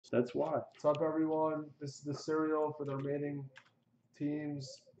That's why. What's up, everyone? This is the serial for the remaining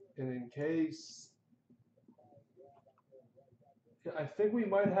teams in Encased. Yeah, I think we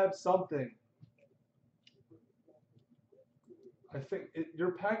might have something. I think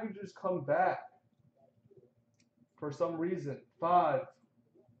your packages come back for some reason. 5.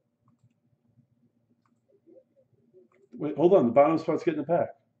 Wait, hold on. The bottom spot's getting a pack,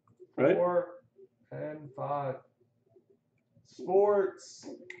 right? 4 and 5. Sports.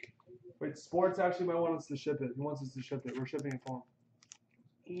 Wait, Sports actually might want us to ship it. He wants us to ship it. We're shipping it for him.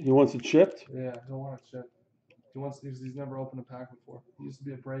 He wants it shipped? Yeah, he'll want it shipped. He wants to, he's never opened a pack before. He used to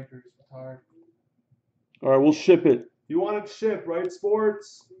be a breaker. He's retired. All right, we'll ship it. You want it shipped, right,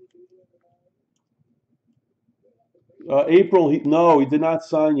 Sports? April, he did not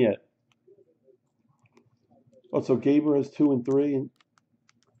sign yet. Oh, so Gaber has 2 and 3. And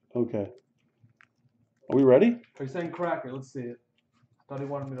okay. Are we ready? Are you saying crack it? Let's see it. I thought he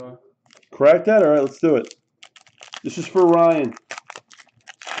wanted me to. Crack that? All right, let's do it. This is for Ryan.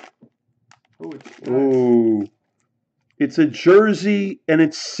 Ooh, it's nice. Ooh. It's a jersey, and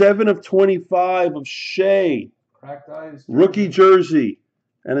it's 7 of 25 of Shea. Cracked eyes. Rookie jersey.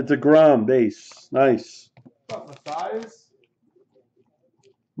 And a DeGrom base. Nice. What, Matthias?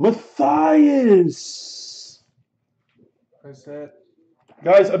 Matthias! That's it.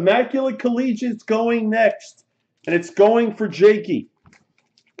 Guys, Immaculate Collegiate's going next. And it's going for Jakey.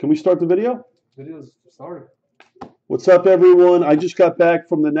 Can we start the video? Video's started. What's up, everyone? I just got back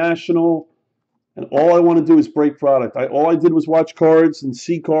from the National, and all I want to do is break product. All I did was watch cards and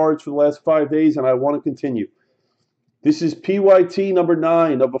see cards for the last 5 days, and I want to continue. This is PYT number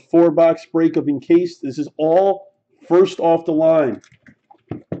 9 of a 4-box break of Encased. This is all first off the line.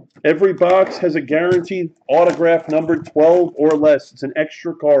 Every box has a guaranteed autograph number 12 or less. It's an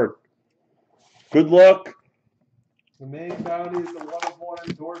extra card. Good luck. The main bounty is the 1-of-1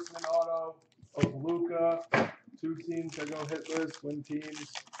 endorsement auto of Luca. 2 teams that go hitless, win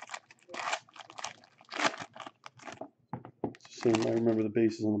teams. Same. I remember the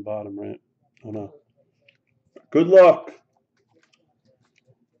bases on the bottom, right? Oh no. Good luck.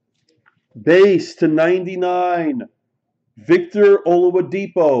 Base to 99. Victor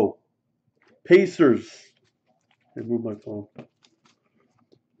Oladipo. Pacers. I moved my phone.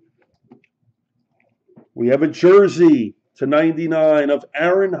 We have a jersey to 99 of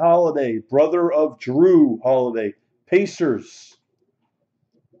Aaron Holiday, brother of Drew Holiday. Pacers.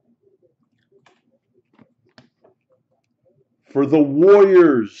 For the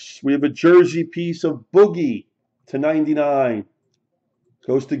Warriors, we have a jersey piece of Boogie to 99.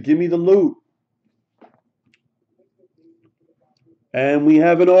 Goes to Gimme the Loot. And we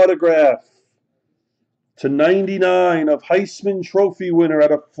have an autograph to 99 of Heisman Trophy winner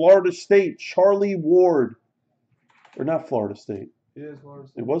out of Florida State, Charlie Ward. Or not Florida State. It is Florida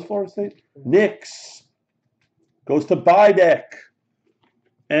State. It was Florida State? Knicks. Goes to Bydek.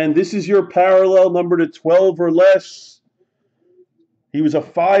 And this is your parallel number to 12 or less. He was a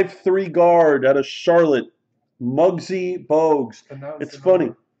 5'3" guard out of Charlotte. Muggsy Bogues. It's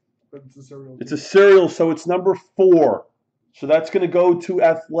funny. It's a serial, so it's number 4. So that's going to go to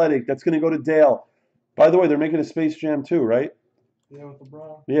Athletic. That's going to go to Dale. By the way, they're making a Space Jam 2, right? Yeah, with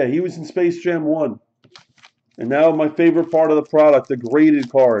LeBron. Yeah, he was in Space Jam 1. And now my favorite part of the product, the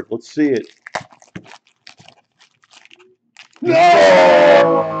graded card. Let's see it. No!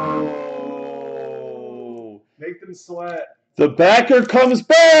 Make them sweat. The backer comes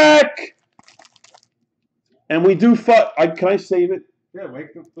back! And we do can I save it? Yeah,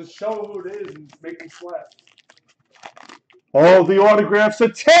 let's show who it is and make them sweat. Oh, the autograph's a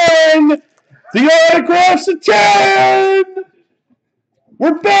 10! The autograph's a 10!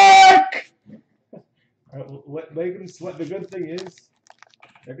 We're back! All right, make them sweat. The good thing is,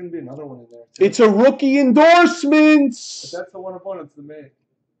 there's going to be another one in there, too. It's a rookie endorsement! But that's the 1-of-1. It's the main.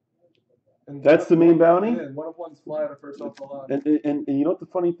 And That's the main bounty? Yeah, 1-of-1's fly out of first off the line. And you know what the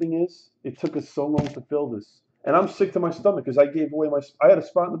funny thing is? It took us so long to fill this. And I'm sick to my stomach because I gave away I had a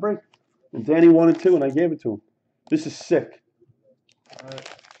spot in the break. And Danny wanted to, and I gave it to him. This is sick. All right.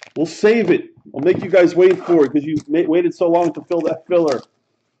 We'll save it. I'll make you guys wait for it because you waited so long to fill that filler.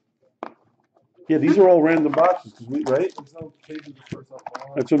 Yeah, these are all random boxes, right? There's no pages of first off the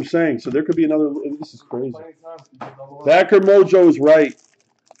line. That's what I'm saying. So there could be another. This is crazy. Plenty of time to get another one. Backer Mojo is right.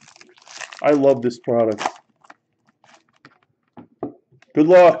 I love this product. Good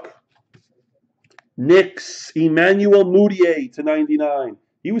luck. Knicks, Emmanuel Mudiay to 99.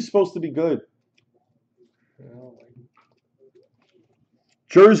 He was supposed to be good. Yeah, I don't like it.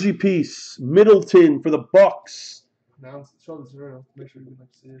 Jersey piece, Middleton for the Bucks. Now show the serial. Make sure you can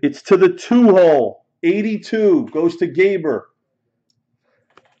see it. It's to the 2-hole. 82 goes to Gaber.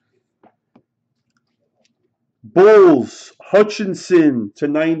 Bulls, Hutchinson to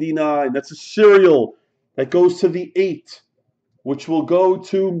 99. That's a serial that goes to the 8, which will go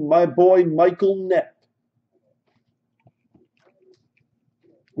to my boy Michael Knepp.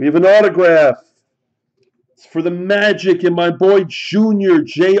 We have an autograph. It's for the Magic and my boy Junior,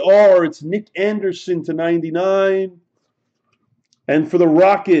 JR. It's Nick Anderson to 99. And for the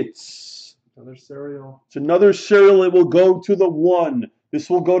Rockets, another serial. It's another serial. It will go to the 1. This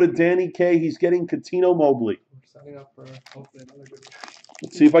will go to Danny K. He's getting Katino Mobley. We're setting up for hopefully another good one.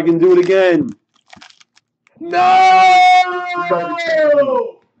 Let's see if I can do it again. No!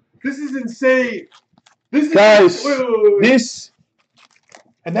 This is insane. This is Guys, wait. this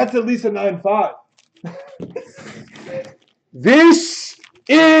And that's at least a 9.5. this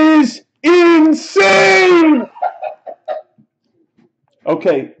is insane.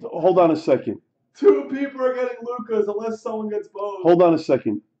 Okay, hold on a second. 2 people are getting Lucas unless someone gets both. Hold on a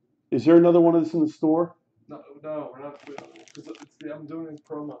second. Is there another one of this in the store? No, we're not. I'm doing this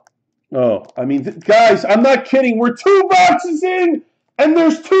promo. Oh, I mean, guys, I'm not kidding. We're 2 boxes in, and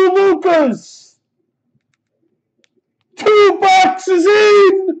there's 2 Lucas. 2 boxes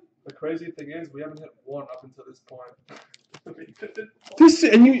in. The crazy thing is, we haven't hit 1 up until this point.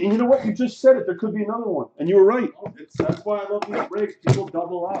 And you know what? You just said it. There could be another one, and you were right. That's why I love these breaks. People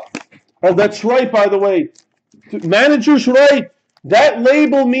double up. Oh, that's right. By the way, manager's right. That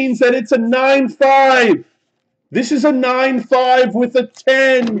label means that it's a 9.5. This is a 9.5 with a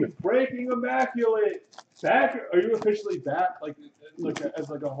 10. Breaking immaculate. Back? Are you officially back? As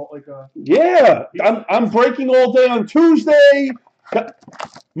a whole, Yeah, I'm breaking all day on Tuesday.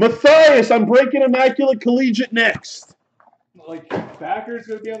 Matthias, I'm breaking Immaculate Collegiate next. Like, Backer's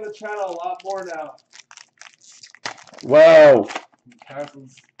going to be on the channel a lot more now. Wow.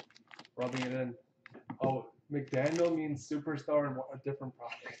 Castle's rubbing it in. Oh, McDaniel means superstar and a different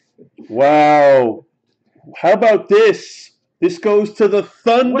product. Wow. How about this? This goes to the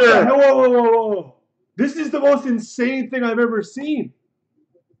Thunder. What the hell? Whoa. This is the most insane thing I've ever seen.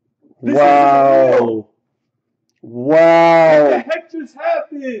 Wow. Wow. What the heck just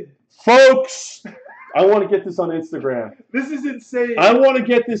happened? Folks, I want to get this on Instagram. This is insane. I want to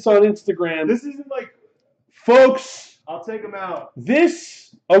get this on Instagram. This isn't like... Folks. I'll take them out.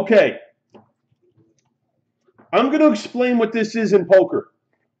 This, okay. I'm going to explain what this is in poker.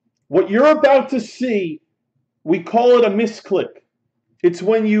 What you're about to see, we call it a misclick. It's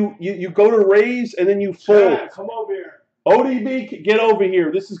when you go to raise and then you fold. Chad, come over here. ODB, get over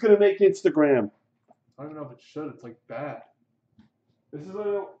here. This is going to make Instagram. I don't know if it should. It's like bad. This is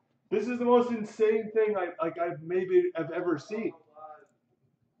the most insane thing I've ever seen.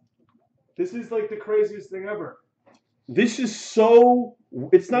 This is like the craziest thing ever. This is so.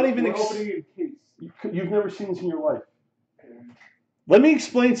 It's not even. Opening in case. You've never seen this in your life. Let me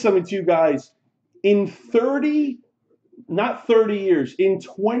explain something to you guys. In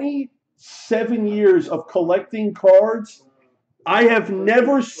 27 years of collecting cards, I have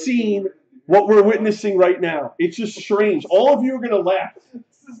never seen what we're witnessing right now. It's just strange. All of you are going to laugh. This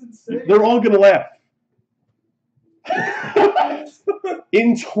is insane. They're all going to laugh.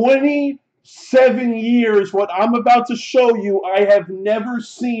 In 27 years, what I'm about to show you, I have never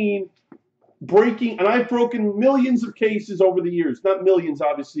seen breaking, and I've broken millions of cases over the years. Not millions,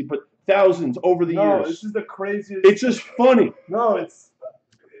 obviously, but thousands over the years. No, this is the craziest. It's just funny. No, it's...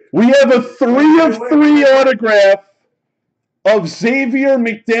 We have a 3 of 3 autograph of Xavier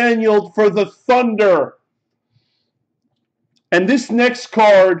McDaniel for the Thunder. And this next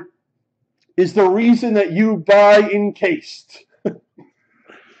card is the reason that you buy Encased.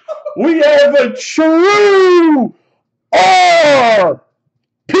 We have a true RPA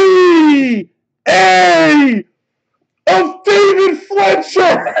of David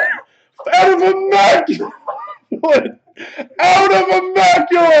Fletcher out of Immaculate. Out of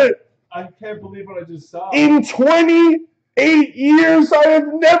Immaculate. I can't believe what I just saw. In 28 years, I have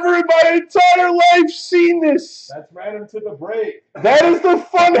never in my entire life seen this. That's random to the break. That is the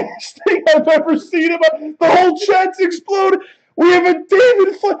funniest thing I've ever seen. The whole chat's exploded. We have a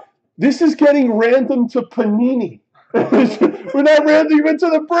David Fletcher. This is getting random to Panini. We're not random into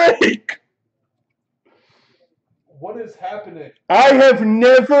the break. What is happening? I have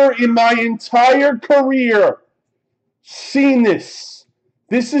never in my entire career seen this.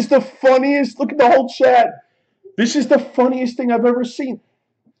 This is the funniest. Look at the whole chat. This is the funniest thing I've ever seen.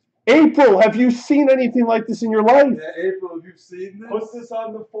 April, have you seen anything like this in your life? Yeah, April, have you seen this? Put this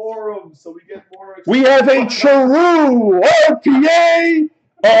on the forum so we get more... We have a true RPA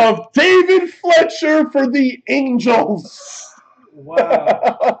of David Fletcher for the Angels.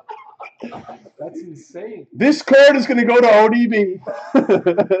 Wow. That's insane. This card is going to go to ODB.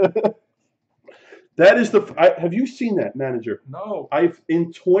 That is have you seen that, manager? No. I've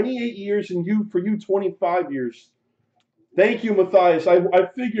in 28 years and for you 25 years. Thank you, Matthias. I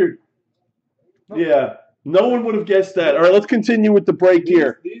figured. No. Yeah. No one would have guessed that. All right, let's continue with the break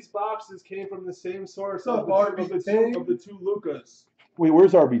here. These boxes came from the same source What's of up, the two Lucas Wait,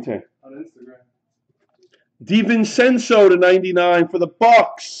 where's RB10? on Instagram. DiVincenzo to 99 for the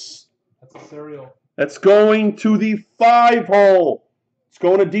Bucks. That's a cereal. That's going to the 5-hole. It's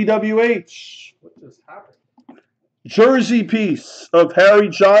going to DWH. What just happened? Jersey piece of Harry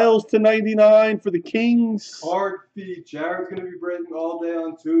Giles to 99 for the Kings. Card feed. Jared's going to be breaking all day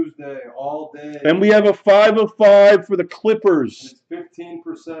on Tuesday. All day. And we have a 5 of 5 for the Clippers. And it's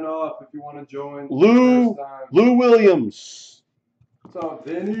 15% off if you want to join. Lou Williams. What's up,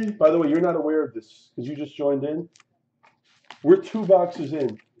 Vinny? By the way, you're not aware of this because you just joined in. We're 2 boxes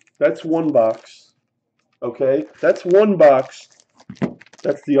in. That's 1 box. Okay? That's 1 box.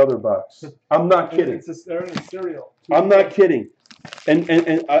 That's the other box. I'm not kidding. They're in a cereal. I'm not kidding. And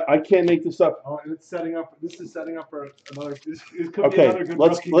I can't make this up. Oh, and it's setting up. This is setting up for another. It could be Okay, another good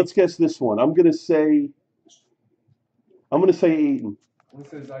let's guess this one. I'm gonna say Eaton. I'm gonna say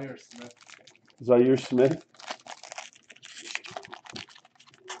Zaire Smith. Zaire Smith.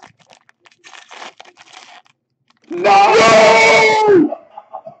 No!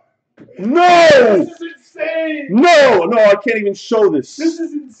 No! This is insane. No! I can't even show this. This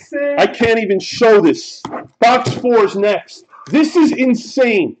is insane. I can't even show this. Box 4 is next. This is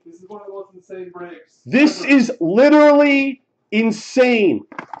insane. This is one of the most insane breaks. This is literally insane.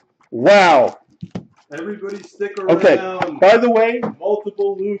 Wow. Everybody stick around. Okay. By the way,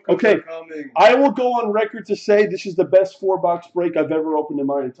 Multiple Lucas Okay. are coming. I will go on record to say this is the best 4-box break I've ever opened in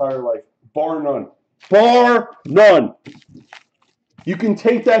my entire life. Bar none. Bar none. You can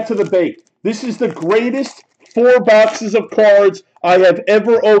take that to the bank. This is the greatest 4 boxes of cards I have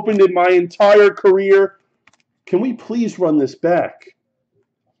ever opened in my entire career. Can we please run this back?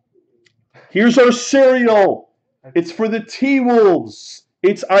 Here's our cereal. It's for the T-Wolves.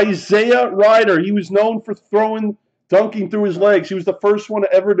 It's Isaiah Ryder. He was known for dunking through his legs. He was the first one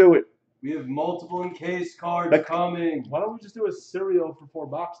to ever do it. We have multiple encased cards coming. Why don't we just do a cereal for 4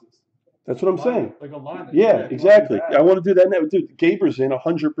 boxes? That's what I'm saying. Like a line. Yeah, exactly. I want to do that now. Dude, Gaber's in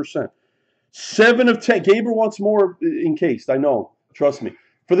 100%. 7 of 10. Gaber wants more encased. I know. Trust me.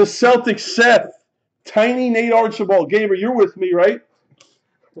 For the Celtics, Seth. Tiny Nate Archibald. Gaber, you're with me, right?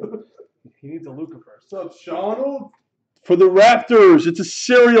 He needs a Luca first. What's up, Sean? For the Raptors, it's a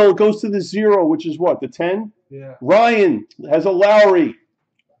cereal. It goes to the 0, which is what? The 10? Yeah. Ryan has a Lowry.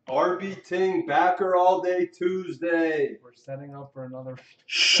 RB Ting, backer all day Tuesday. We're setting up for another.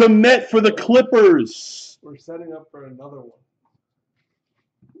 Shamet for the Clippers. We're setting up for another one.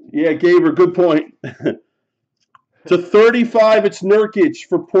 Yeah, Gaber, good point. To 35, it's Nurkic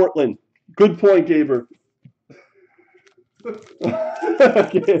for Portland. Good point, Gaber.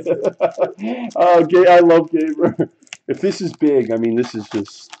 I love Gaber. If this is big, I mean, this is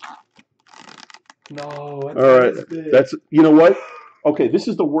just. No. All right. That's, you know what? Okay, this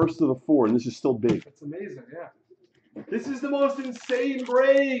is the worst of the 4, and this is still big. That's amazing, yeah. This is the most insane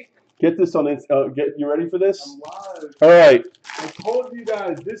break. Get this on it. You ready for this? I'm live. All right. I told you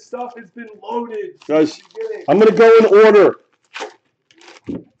guys, this stuff has been loaded. Guys, Since the beginning. I'm going to go in order.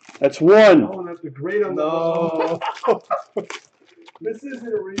 That's 1. Oh, and that's the grade on No. This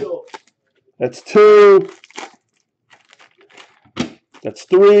isn't real. That's 2. That's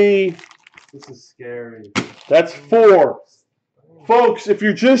 3. This is scary. That's 4. Folks, if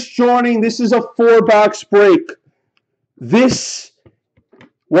you're just joining, this is a 4-box break.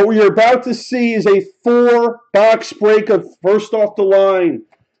 What we are about to see is a 4-box break of first off the line.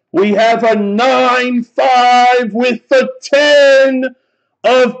 We have a 9-5 with the 10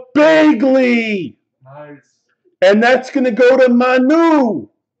 of Bagley. Nice. And that's going to go to Manu.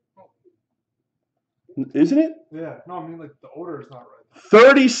 Isn't it? Yeah. No, I mean, like, the order is not right.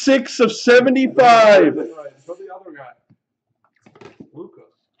 36 of 75. Right. So the other guy. Luca.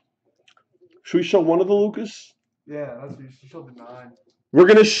 Should we show one of the Lucas? Yeah, that's what you showed the 9. We're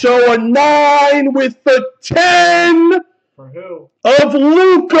going to show a 9 with the 10 For who? of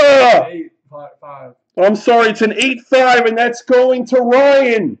Luca. 8, 5. I'm sorry, it's an 8-5, and that's going to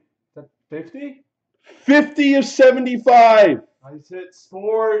Ryan. Is that 50? 50 of 75. Nice hit.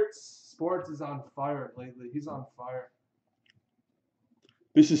 Sports. Sports is on fire lately. He's on fire.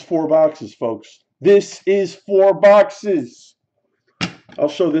 This is 4 boxes, folks. This is 4 boxes. I'll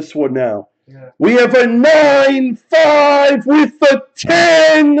show this one now. Yeah. We have a 9-5 with the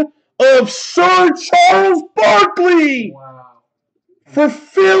 10 of Sir Charles Barkley Wow. for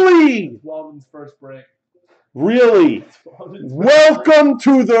Philly. It's Walden's first break. Really? It's Walden's first Welcome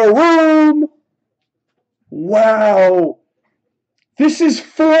to the room, Wow. This is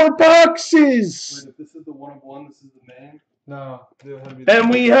 4 boxes. Wait, if this is the 1 of 1, this is the main. No, it had to be And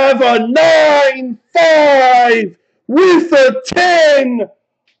we have a 9-5 with a 10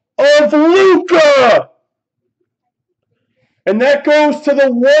 of Luca. And that goes to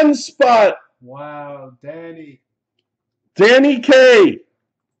the 1 spot. Wow, Danny. Danny K.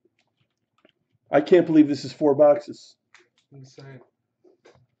 I can't believe this is 4 boxes. Insane.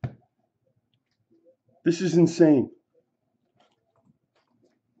 This is insane.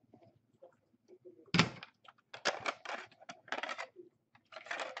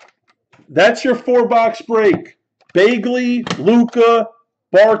 That's your 4-box break. Bagley, Luca,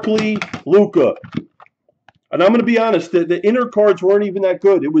 Barkley, Luca. And I'm going to be honest, the inner cards weren't even that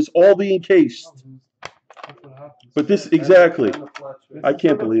good. It was all the encased. That's what happens. But this, exactly. And the Fletcher. I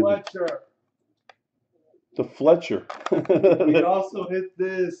can't believe it. Fletcher. The Fletcher. We also hit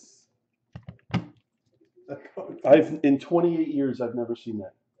this. In 28 years, I've never seen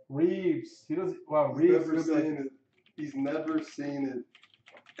that. Reeves. He doesn't. Wow, He's Reeves. never is gonna be seen it. He's never seen it.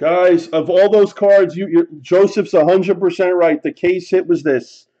 Guys, of all those cards, Joseph's 100% right. The case hit was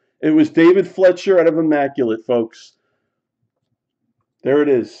this. It was David Fletcher out of Immaculate, folks. There it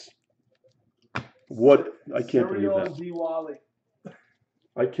is. What? I can't believe Serial that. and D. Wally.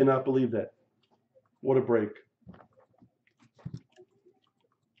 I cannot believe that. What a break.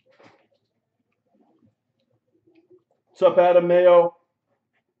 What's up, Adam Mayo?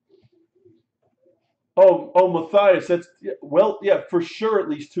 Oh, Matthias. That's well, yeah, for sure. At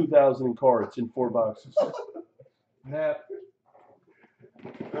least 2,000 cards in 4 boxes. Yeah.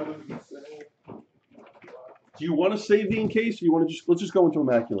 That was insane. Do you want to save the encase, or you want to let's just go into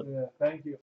Immaculate? Yeah. Thank you.